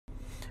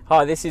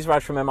Hi, this is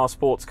Raj from MR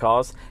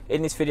Sportscars.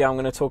 In this video I'm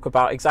going to talk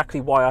about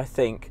exactly why I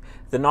think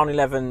the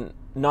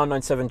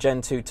 997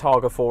 Gen 2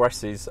 Targa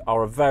 4Ss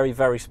are a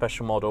very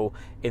special model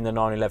in the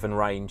 911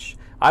 range.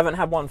 I haven't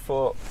had one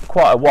for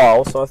quite a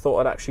while, so I thought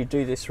I'd actually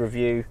do this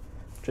review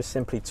just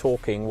simply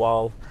talking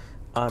while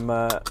I'm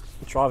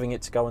driving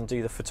it to go and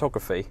do the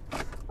photography.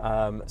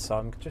 So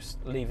I'm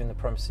just leaving the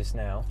premises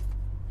now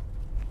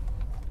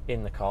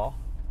in the car.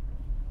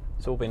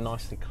 It's all been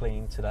nicely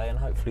cleaned today and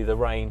hopefully the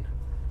rain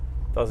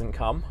doesn't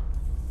come.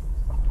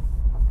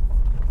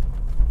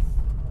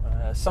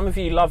 Some of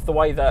you love the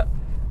way that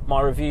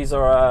my reviews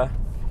are a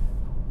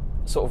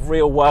sort of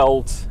real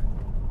world,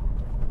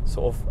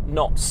 sort of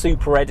not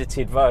super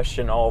edited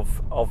version of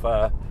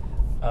a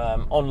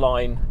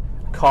online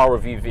car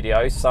review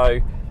video. So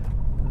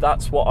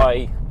that's what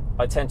I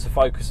tend to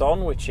focus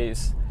on, which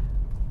is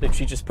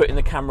literally just putting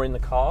the camera in the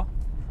car,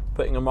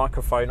 putting a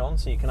microphone on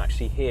so you can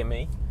actually hear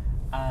me,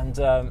 and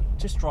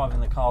just driving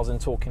the cars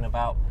and talking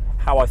about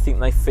how I think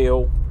they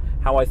feel,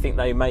 how I think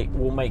they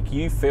will make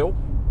you feel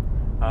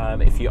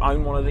if you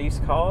own one of these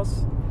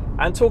cars,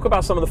 and talk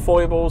about some of the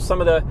foibles,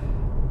 some of the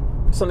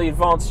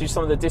advantages,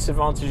 some of the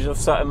disadvantages of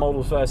certain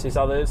models versus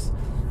others.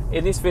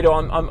 In this video,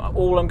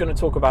 all I'm going to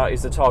talk about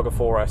is the Targa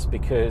 4S,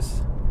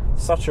 because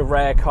it's such a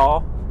rare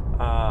car.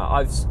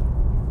 I've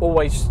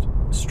always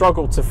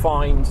struggled to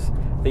find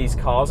these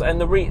cars, and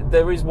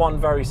there is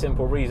one very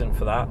simple reason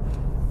for that.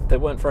 There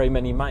weren't very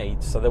many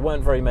made, so there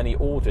weren't very many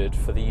ordered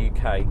for the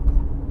UK.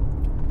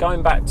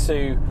 Going back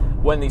to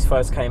when these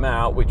first came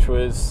out, which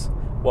was,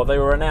 well, they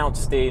were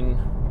announced in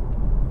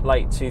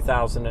late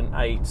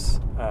 2008,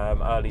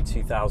 early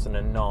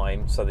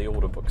 2009, so the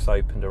order books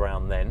opened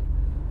around then.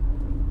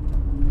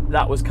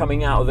 That was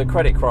coming out of the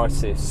credit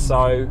crisis,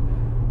 so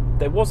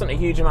there wasn't a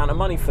huge amount of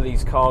money for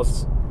these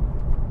cars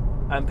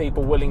and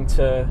people willing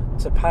to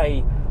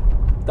pay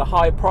the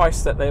high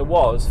price that there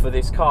was for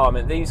this car. I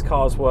mean, these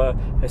cars were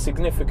a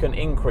significant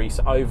increase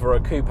over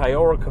a coupe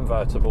or a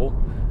convertible,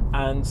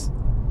 and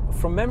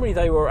from memory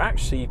they were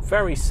actually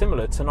very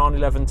similar to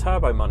 911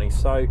 turbo money.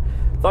 So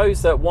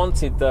those that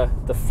wanted the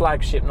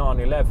flagship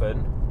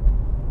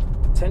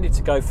 911 tended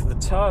to go for the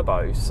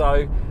turbo.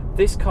 So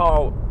this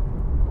car,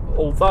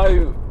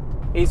 although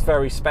is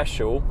very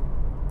special,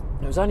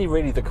 it was only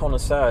really the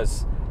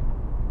connoisseurs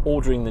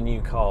ordering the new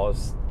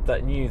cars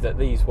that knew that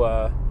these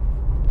were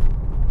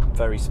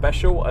very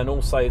special, and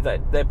also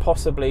that they're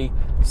possibly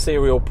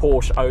serial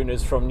Porsche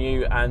owners from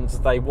new and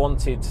they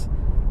wanted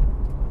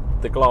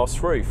the glass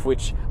roof,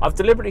 which I've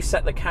deliberately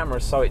set the camera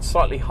so it's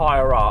slightly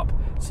higher up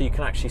so you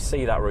can actually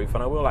see that roof,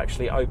 and I will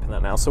actually open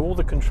that now. So all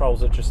the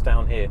controls are just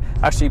down here.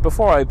 Actually,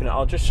 before I open it,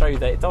 I'll just show you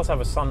that it does have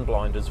a sun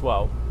blind as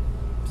well,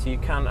 so you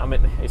can, I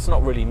mean, it's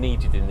not really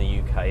needed in the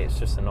UK, it's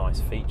just a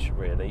nice feature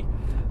really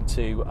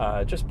to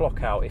just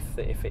block out if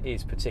it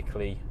is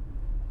particularly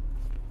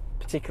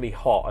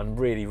hot and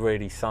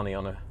really sunny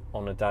on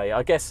a day.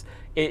 I guess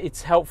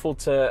it's helpful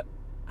to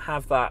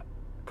have that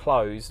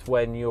closed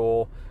when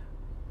you're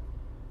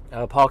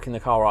parking the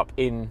car up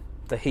in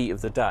the heat of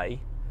the day.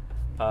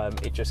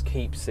 It just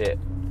keeps it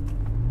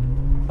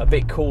a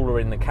bit cooler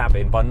in the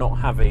cabin by not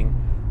having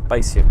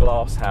basically a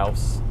glass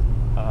house.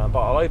 But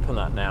I'll open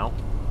that now,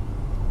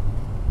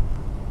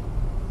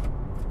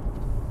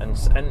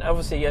 and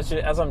obviously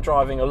as I'm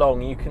driving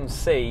along, you can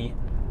see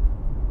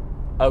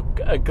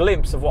a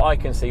glimpse of what I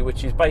can see,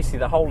 which is basically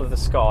the whole of the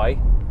sky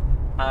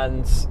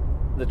and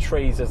the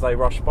trees as they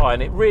rush by.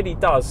 And it really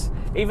does,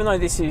 even though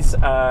this is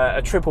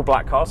a triple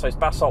black car, so it's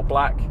basalt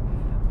black,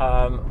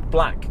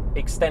 black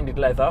extended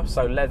leather,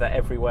 so leather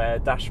everywhere,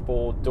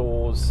 dashboard,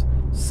 doors,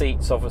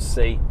 seats,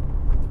 obviously,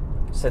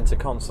 center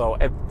console.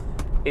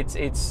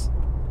 It's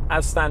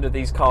as standard.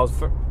 These cars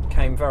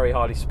came very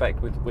highly spec'd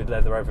with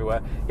leather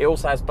everywhere. It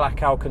also has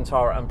black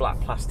Alcantara and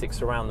black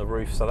plastics around the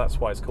roof, so that's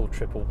why it's called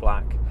triple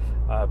black,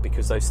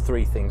 because those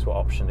three things were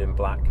optioned in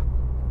black.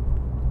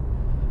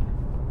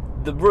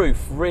 The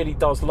roof really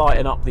does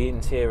lighten up the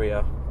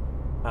interior,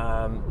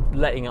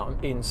 letting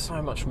in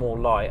so much more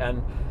light.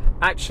 And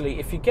actually,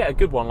 if you get a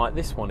good one like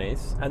this one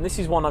is, and this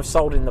is one I've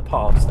sold in the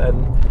past,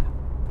 and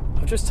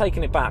I've just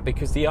taken it back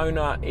because the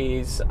owner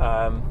is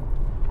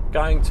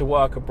going to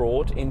work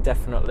abroad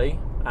indefinitely,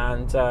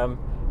 and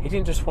he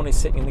didn't just want it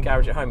sitting in the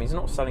garage at home. He's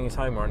not selling his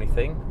home or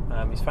anything.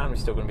 His family's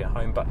still going to be at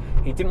home, but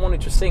he didn't want it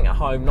just sitting at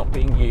home, not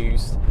being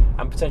used,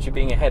 and potentially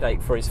being a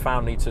headache for his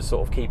family to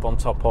sort of keep on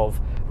top of,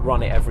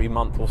 run it every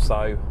month or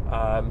so.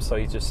 So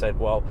he just said,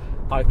 well,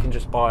 I can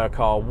just buy a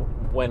car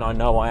when I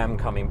know I am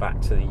coming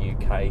back to the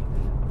UK,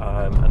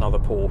 another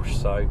Porsche.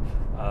 So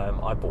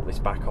I bought this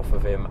back off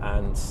of him,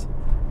 and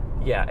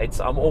yeah,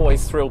 I'm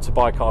always thrilled to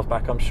buy cars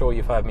back. I'm sure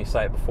you've heard me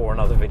say it before in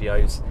other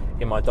videos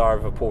in my Diary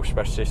of a Porsche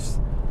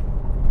Specialist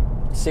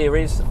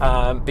series,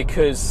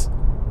 because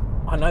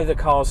I know the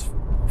cars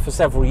for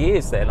several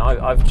years then.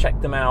 I've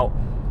checked them out.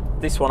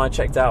 This one I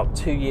checked out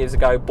 2 years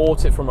ago,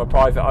 bought it from a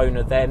private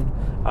owner then,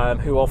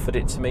 who offered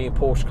it to me, a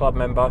Porsche Club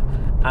member,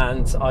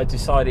 and I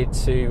decided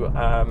to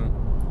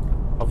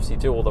obviously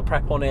do all the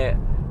prep on it,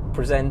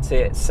 present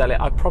it, sell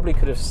it. I probably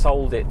could have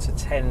sold it to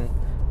 10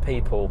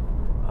 people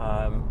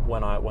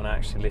when I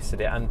actually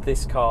listed it. And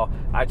this car,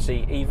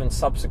 actually, even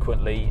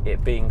subsequently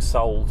it being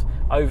sold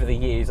over the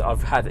years,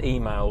 I've had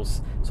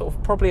emails, sort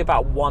of probably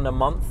about one a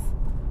month,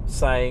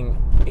 saying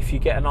if you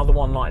get another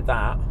one like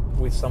that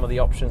with some of the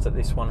options that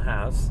this one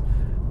has,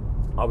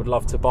 I would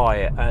love to buy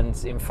it. And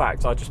in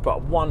fact, I just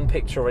put one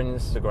picture on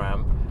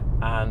Instagram,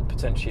 and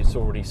potentially it's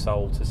already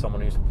sold to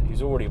someone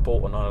who's already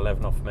bought a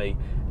 911 off me.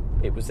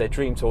 It was their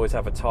dream to always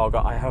have a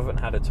Targa. I haven't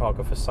had a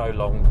Targa for so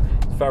long.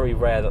 It's very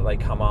rare that they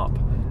come up.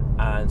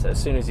 And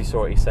as soon as he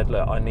saw it, he said,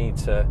 look, I need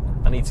to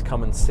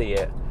come and see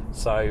it.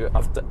 So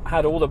I've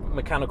had all the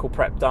mechanical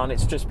prep done.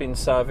 It's just been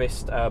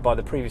serviced by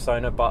the previous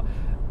owner, but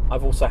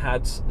I've also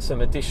had some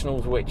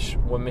additionals which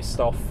were missed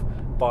off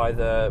by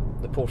the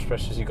Porsche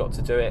Specialist who got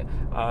to do it.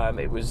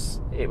 It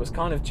was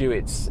kind of due.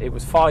 It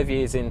was 5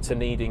 years into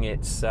needing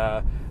its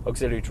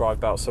auxiliary drive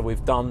belt, so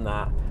we've done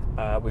that.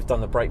 We've done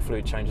the brake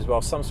fluid change as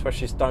well. Some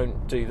specialists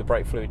don't do the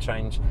brake fluid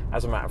change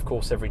as a matter of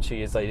course every 2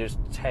 years. They just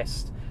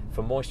test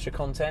for moisture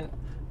content.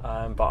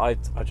 But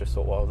I just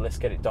thought, well, let's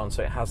get it done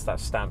so it has that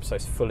stamp, so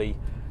it's fully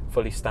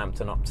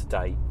stamped and up to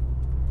date.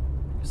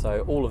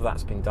 So all of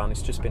that's been done.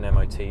 It's just been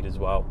MOT'd as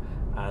well,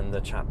 and the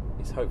chap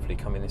is hopefully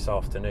coming this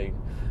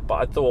afternoon. But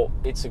I thought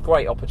it's a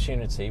great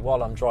opportunity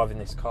while I'm driving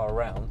this car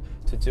around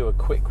to do a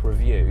quick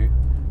review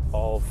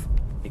of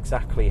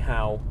exactly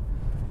how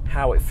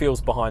it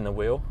feels behind the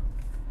wheel,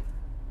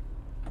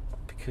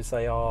 because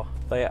they are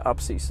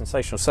absolutely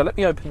sensational. So let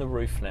me open the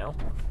roof now.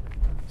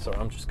 Sorry,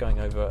 I'm just going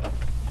over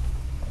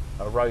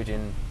a road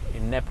in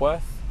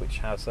Nebworth, which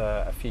has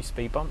a few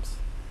speed bumps.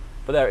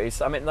 But there it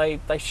is. I mean,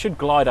 they should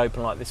glide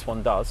open like this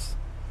one does,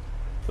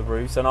 the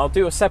roofs. And I'll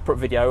do a separate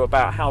video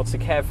about how to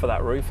care for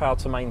that roof, how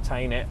to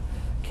maintain it,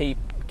 keep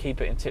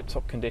it in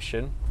tip-top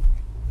condition.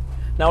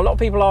 Now, a lot of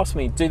people ask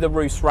me, do the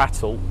roofs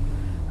rattle?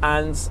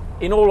 And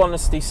in all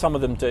honesty, some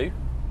of them do.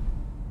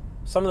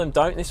 Some of them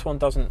don't. This one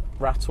doesn't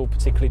rattle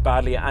particularly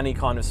badly at any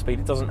kind of speed.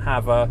 It doesn't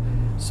have a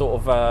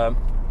sort of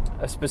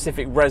a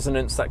specific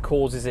resonance that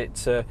causes it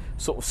to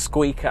sort of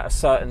squeak at a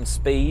certain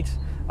speed.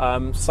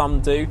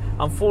 Some do.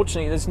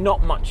 Unfortunately, there's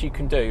not much you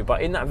can do,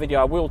 but in that video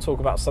I will talk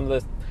about some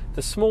of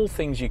the small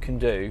things you can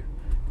do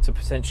to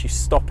potentially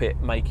stop it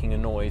making a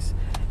noise.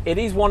 It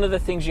is one of the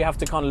things you have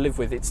to kind of live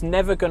with. It's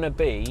never going to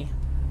be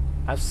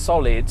as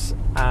solid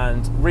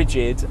and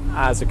rigid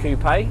as a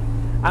coupe,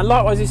 and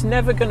likewise it's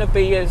never going to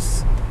be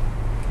as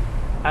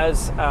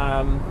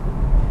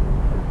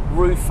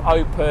roof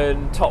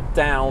open, top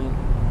down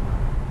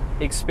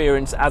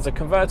experience as a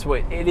convertible.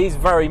 It is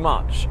very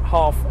much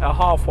a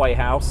halfway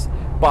house,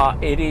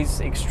 but it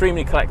is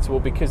extremely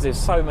collectible because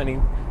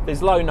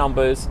there's low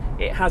numbers.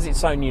 It has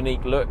its own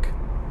unique look,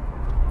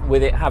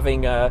 with it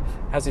having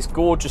has this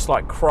gorgeous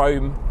like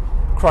chrome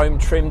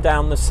trim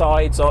down the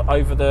sides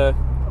over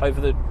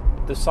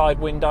the side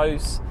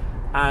windows,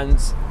 and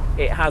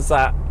it has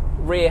that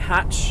rear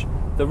hatch.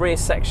 The rear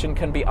section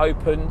can be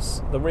opened,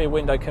 the rear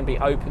window can be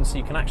opened, so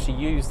you can actually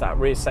use that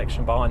rear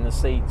section behind the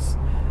seats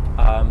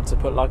to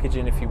put luggage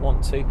in if you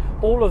want to.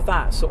 All of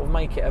that sort of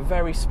make it a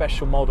very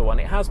special model, and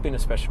it has been a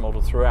special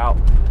model throughout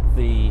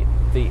the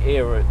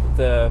era,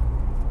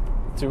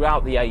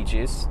 throughout the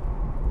ages.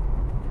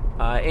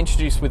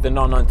 Introduced with the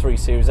 993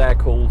 series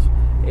air-cooled,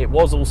 it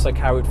was also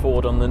carried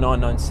forward on the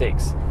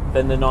 996,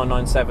 then the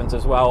 997s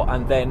as well,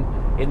 and then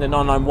in the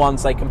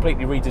 991s they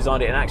completely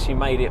redesigned it and actually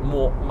made it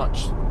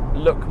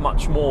look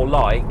much more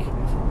like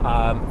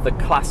the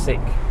classic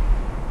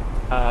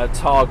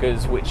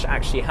Targas, which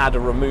actually had a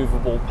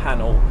removable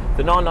panel.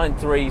 The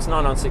 993s,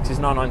 996s,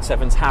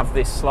 997s have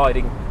this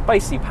sliding,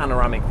 basically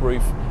panoramic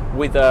roof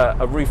with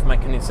a roof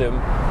mechanism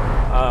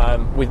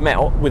with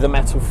a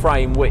metal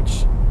frame,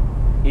 which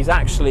is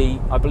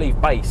actually, I believe,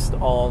 based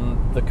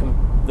on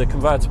the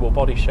convertible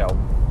body shell.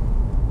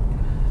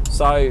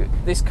 So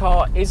this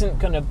car isn't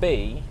going to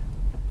be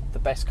the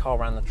best car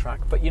around the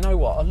track, but you know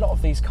what? A lot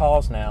of these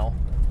cars now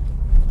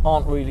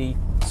aren't really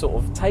sort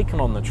of taken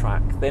on the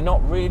track. They're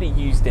not really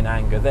used in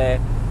anger. They're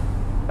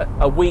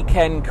a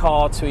weekend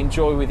car to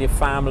enjoy with your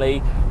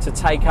family, to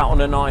take out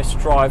on a nice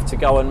drive, to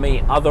go and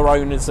meet other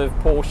owners of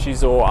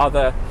Porsches or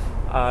other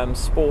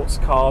sports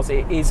cars.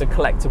 It is a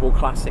collectible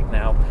classic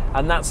now,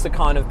 and that's the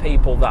kind of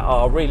people that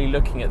are really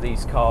looking at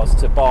these cars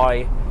to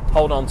buy,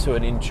 hold on to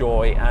and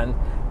enjoy, and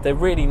they're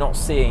really not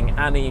seeing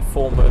any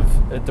form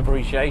of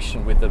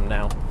depreciation with them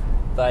now.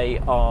 They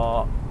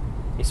are,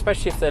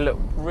 especially if they look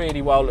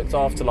really well looked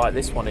after like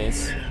this one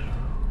is,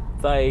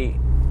 they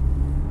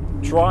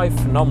drive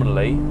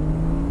phenomenally.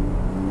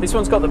 This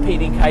one's got the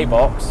PDK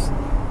box.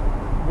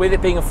 With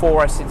it being a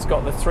 4S, it's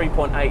got the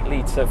 3.8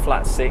 litre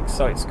flat six,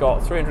 so it's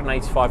got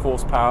 385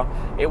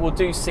 horsepower. It will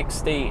do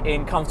 60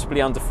 in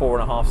comfortably under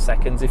 4.5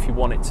 seconds if you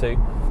want it to.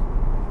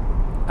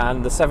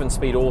 And the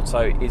 7-speed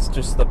auto is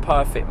just the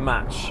perfect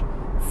match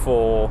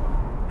for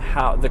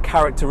how the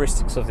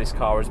characteristics of this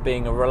car as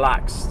being a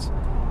relaxed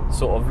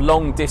sort of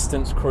long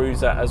distance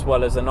cruiser, as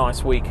well as a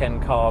nice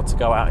weekend car to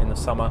go out in the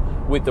summer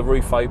with the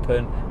roof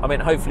open. I mean,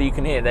 hopefully you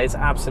can hear there's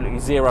absolutely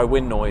zero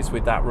wind noise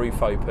with that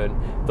roof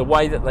open. The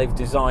way that they've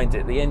designed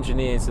it, the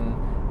engineers and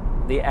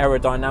the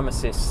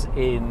aerodynamicists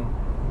in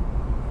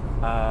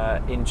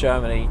in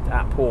Germany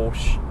at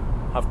Porsche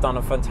have done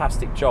a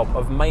fantastic job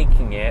of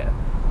making it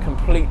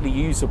completely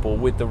usable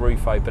with the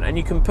roof open, and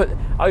you can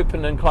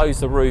open and close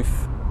the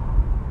roof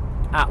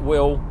at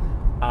will,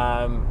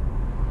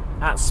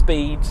 at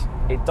speed.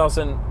 You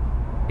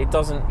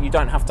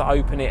don't have to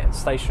open it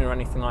stationary or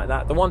anything like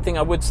that. The one thing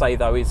I would say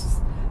though is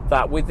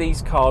that with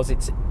these cars,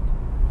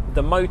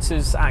 the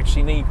motors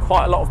actually need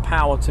quite a lot of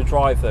power to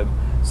drive them.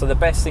 So the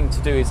best thing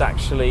to do is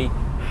actually,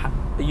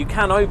 you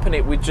can open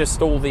it with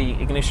just all the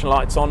ignition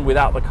lights on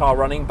without the car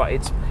running, but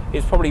it's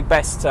probably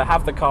best to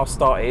have the car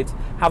started,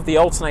 have the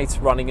alternator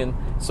running, and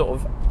sort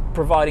of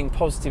providing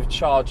positive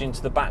charge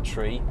into the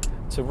battery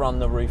to run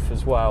the roof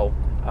as well.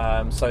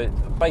 So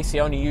basically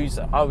only use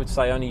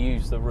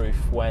the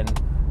roof when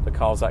the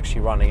car's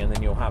actually running, and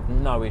then you'll have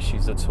no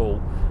issues at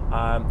all.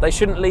 They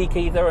shouldn't leak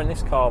either, and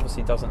this car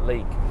obviously doesn't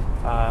leak.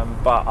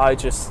 But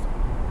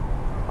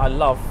I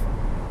love,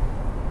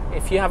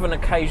 if you have an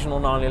occasional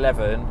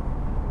 911,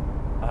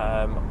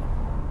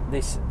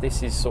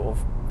 this is sort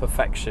of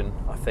perfection,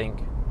 I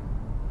think.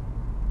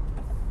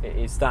 It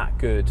is that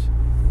good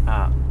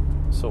at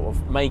sort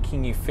of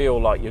making you feel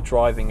like you're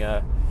driving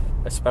a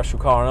special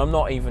car. And I'm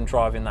not even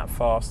driving that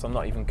fast. I'm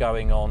not even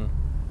going on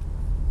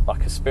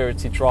like a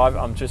spirited drive.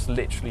 I'm just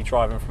literally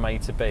driving from A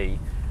to B,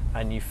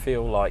 and you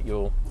feel like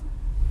you're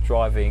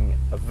driving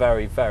a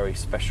very, very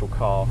special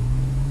car.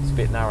 It's a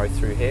bit narrow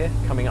through here,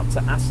 coming up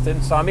to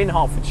Aston. So I'm in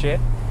Hertfordshire,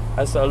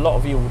 as a lot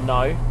of you will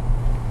know,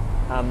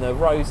 and the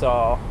roads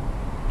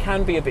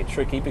can be a bit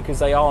tricky because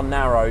they are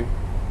narrow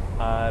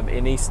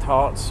in East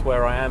Herts,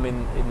 where I am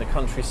in the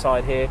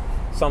countryside here.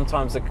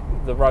 Sometimes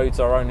the roads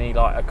are only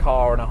like a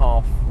car and a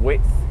half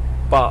width,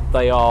 but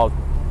they are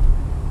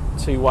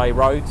two-way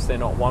roads, they're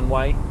not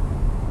one-way,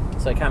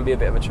 so it can be a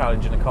bit of a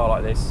challenge in a car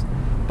like this.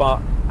 But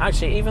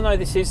actually, even though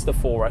this is the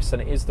 4S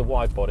and it is the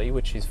wide body,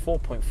 which is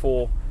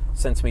 4.4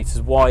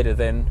 centimeters wider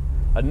than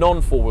a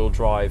non-four-wheel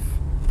drive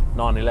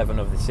 911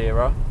 of this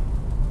era,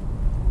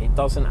 it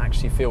doesn't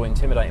actually feel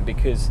intimidating,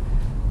 because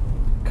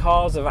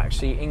cars have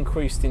actually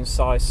increased in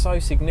size so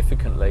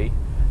significantly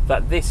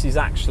that this is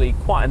actually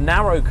quite a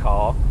narrow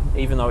car.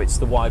 Even though it's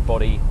the wide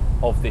body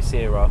of this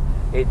era,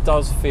 it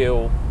does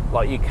feel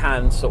like you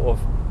can sort of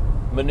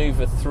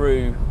maneuver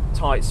through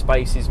tight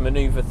spaces,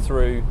 maneuver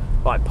through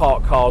like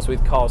parked cars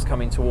with cars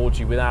coming towards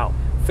you without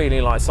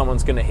feeling like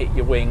someone's going to hit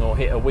your wing or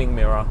hit a wing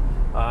mirror.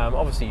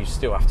 Obviously you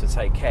still have to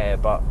take care,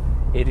 but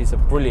it is a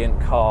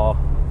brilliant car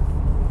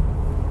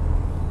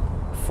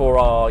for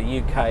our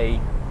UK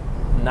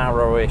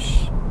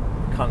narrowish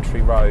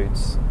country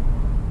roads.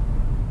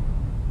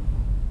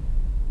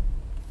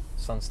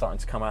 Sun's starting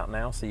to come out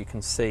now, so you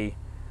can see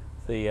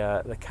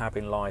the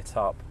cabin light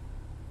up.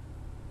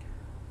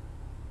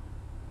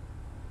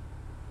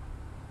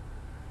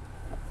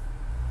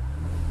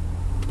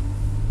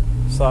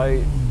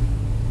 So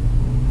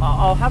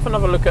I'll have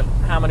another look at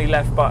how many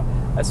left, but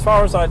as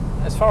far as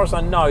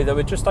I know, there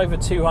were just over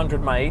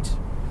 200 made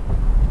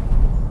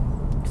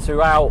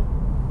throughout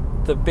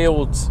the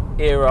build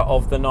era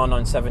of the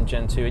 997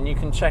 Gen 2, and you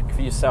can check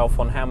for yourself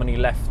on how many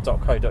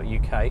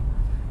left.co.uk.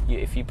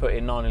 If you put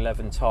in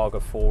 911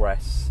 Targa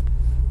 4S,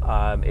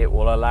 it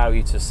will allow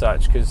you to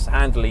search, because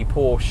handily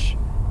Porsche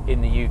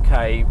in the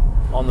UK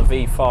on the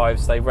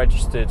V5s, they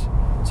registered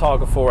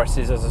Targa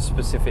 4Ss as a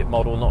specific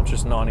model, not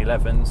just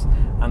 911s,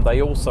 and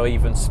they also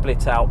even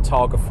split out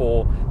Targa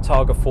 4,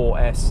 Targa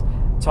 4S,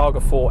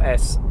 Targa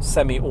 4S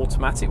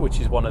semi-automatic, which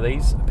is one of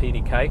these, a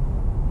PDK,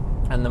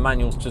 and the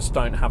manuals just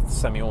don't have the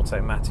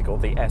semi-automatic or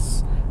the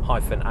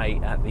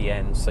S-8 at the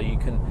end, so you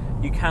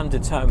can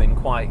determine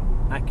quite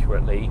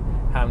accurately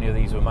how many of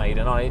these were made.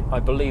 And I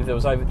believe there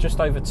was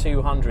just over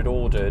 200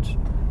 ordered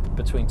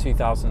between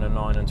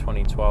 2009 and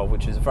 2012,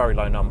 which is a very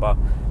low number.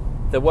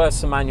 There were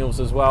some manuals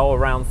as well,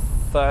 around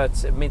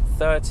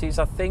mid-30s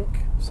I think,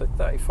 so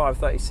 35,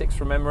 36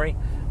 from memory.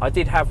 I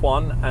did have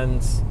one,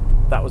 and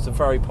that was a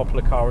very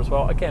popular car as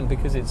well, again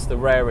because it's the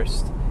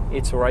rarest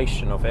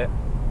iteration of it,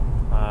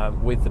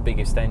 with the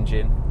biggest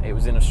engine. It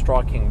was in a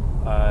striking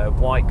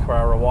white,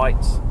 Carrara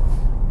white,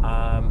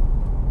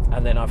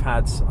 and then I've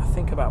had I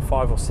think about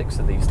 5 or 6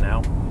 of these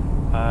now.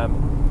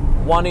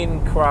 One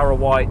in Carrara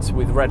white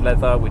with red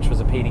leather, which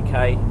was a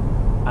PDK,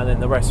 and then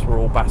the rest were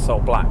all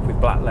basalt black with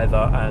black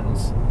leather, and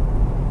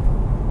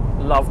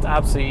loved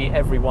absolutely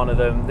every one of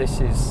them. This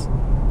is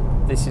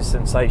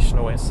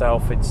sensational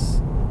itself.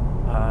 It's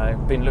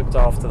been looked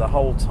after the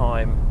whole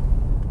time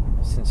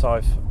since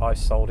I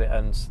sold it,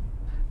 and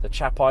the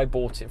chap I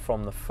bought it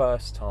from the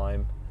first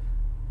time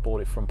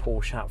bought it from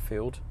Porsche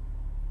Hatfield,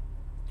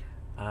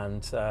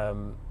 and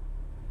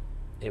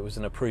it was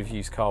an approved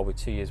used car with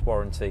 2 years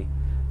warranty.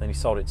 Then he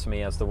sold it to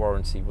me as the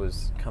warranty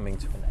was coming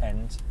to an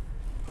end,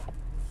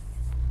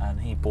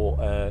 and he bought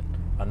a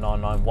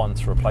 991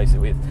 to replace it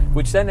with,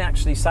 which then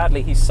actually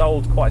sadly he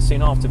sold quite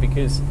soon after,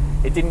 because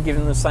it didn't give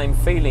him the same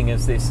feeling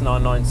as this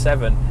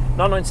 997.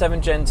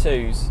 997 Gen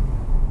 2s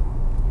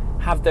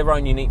have their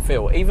own unique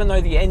feel, even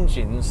though the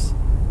engines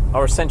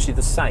are essentially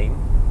the same,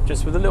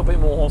 just with a little bit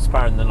more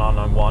horsepower in the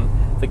 991.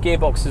 The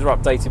gearboxes are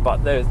updated,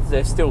 but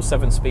they're still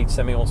 7-speed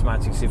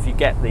semi-automatics. If you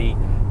get the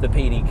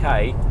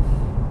PDK,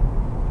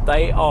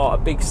 they are a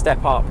big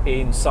step up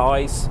in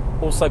size,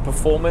 also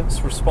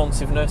performance,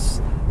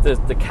 responsiveness.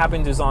 The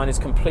cabin design is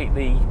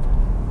completely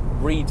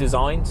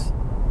redesigned.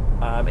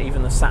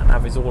 Even the sat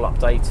nav is all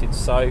updated,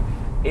 so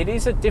it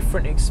is a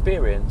different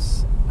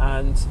experience,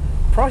 and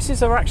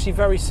prices are actually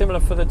very similar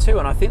for the two.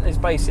 And I think there's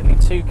basically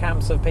two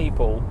camps of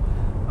people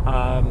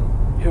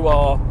who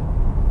are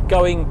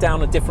going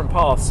down a different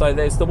path. So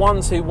there's the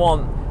ones who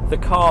want the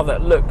car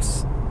that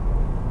looks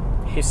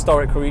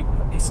historically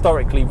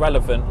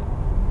relevant,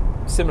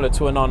 similar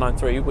to a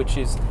 993, which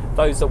is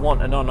those that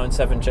want a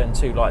 997 Gen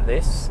 2 like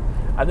this.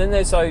 And then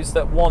there's those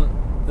that want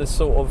the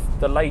sort of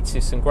the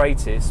latest and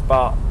greatest,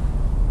 but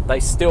they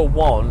still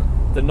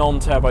want the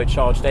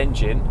non-turbocharged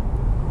engine.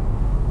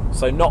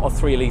 So not a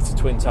 3-litre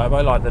twin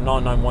turbo like the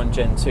 991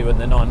 Gen 2 and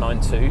the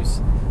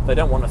 992s. They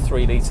don't want a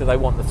 3-litre, they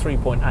want the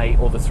 3.8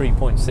 or the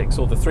 3.6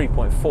 or the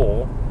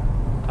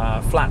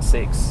 3.4 flat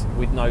 6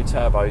 with no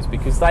turbos,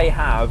 because they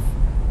have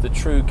the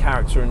true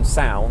character and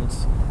sound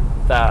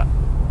that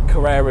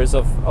Carreras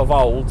of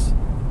old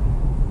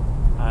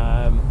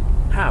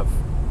have.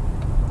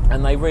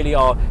 And they really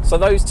are. So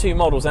those two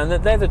models, and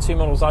they're the two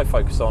models I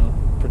focus on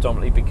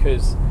predominantly,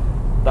 because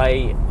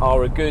they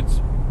are a good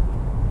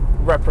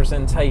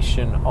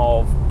representation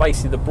of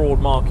basically the broad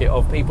market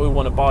of people who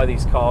want to buy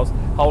these cars,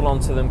 hold on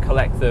to them,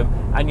 collect them,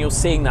 and you're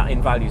seeing that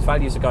in values.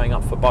 Values are going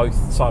up for both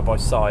side by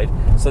side.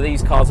 So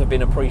these cars have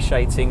been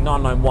appreciating.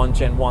 991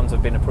 Gen 1s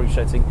have been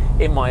appreciating,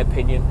 in my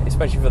opinion,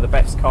 especially for the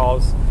best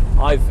cars.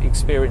 I've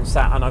experienced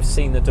that, and I've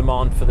seen the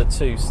demand for the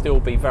two still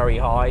be very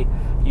high.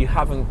 You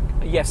haven't,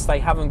 yes, they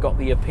haven't got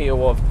the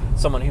appeal of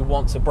someone who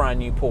wants a brand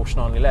new Porsche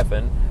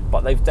 911,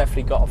 but they've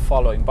definitely got a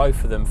following,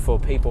 both of them, for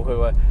people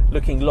who are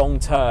looking long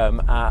term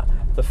at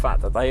the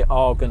fact that they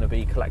are going to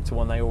be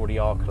collectible, and they already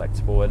are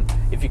collectible. And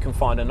if you can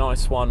find a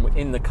nice one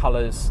in the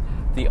colours,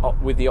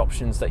 with the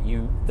options that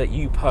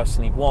you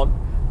personally want,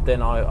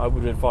 then I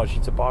would advise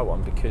you to buy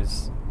one,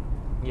 because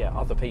yeah,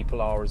 other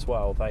people are as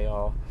well. They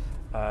are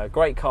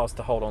great cars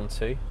to hold on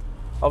to.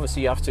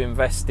 Obviously you have to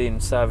invest in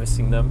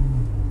servicing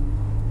them,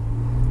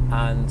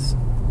 and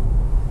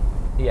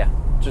yeah,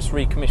 just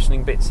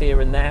recommissioning bits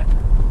here and there,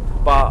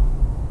 but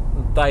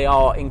they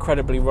are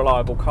incredibly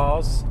reliable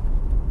cars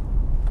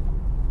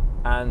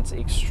and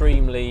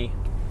extremely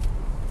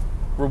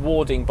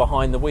rewarding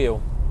behind the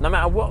wheel. No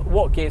matter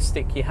what gear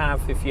stick you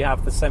have, if you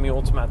have the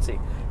semi-automatic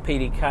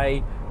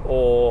PDK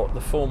or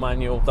the full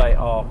manual, they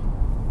are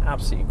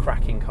absolutely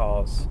cracking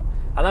cars.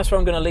 And that's where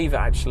I'm going to leave it,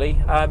 actually.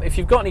 If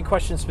you've got any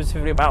questions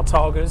specifically about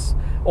Targas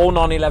or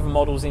 911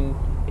 models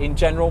in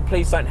general,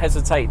 please don't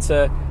hesitate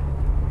to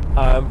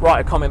write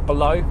a comment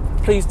below.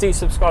 Please do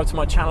subscribe to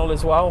my channel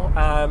as well.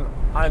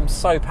 I'm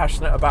so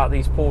passionate about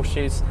these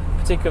Porsches,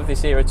 particularly of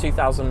this era,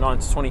 2009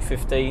 to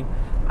 2015,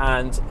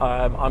 and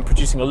I'm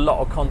producing a lot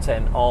of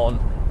content on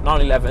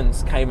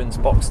 911s, Caymans,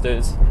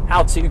 Boxsters,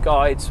 how-to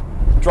guides,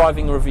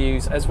 driving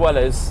reviews, as well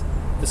as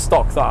the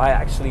stock that I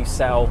actually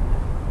sell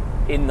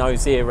in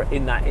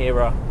that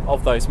era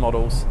of those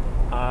models.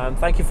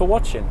 Thank you for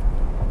watching.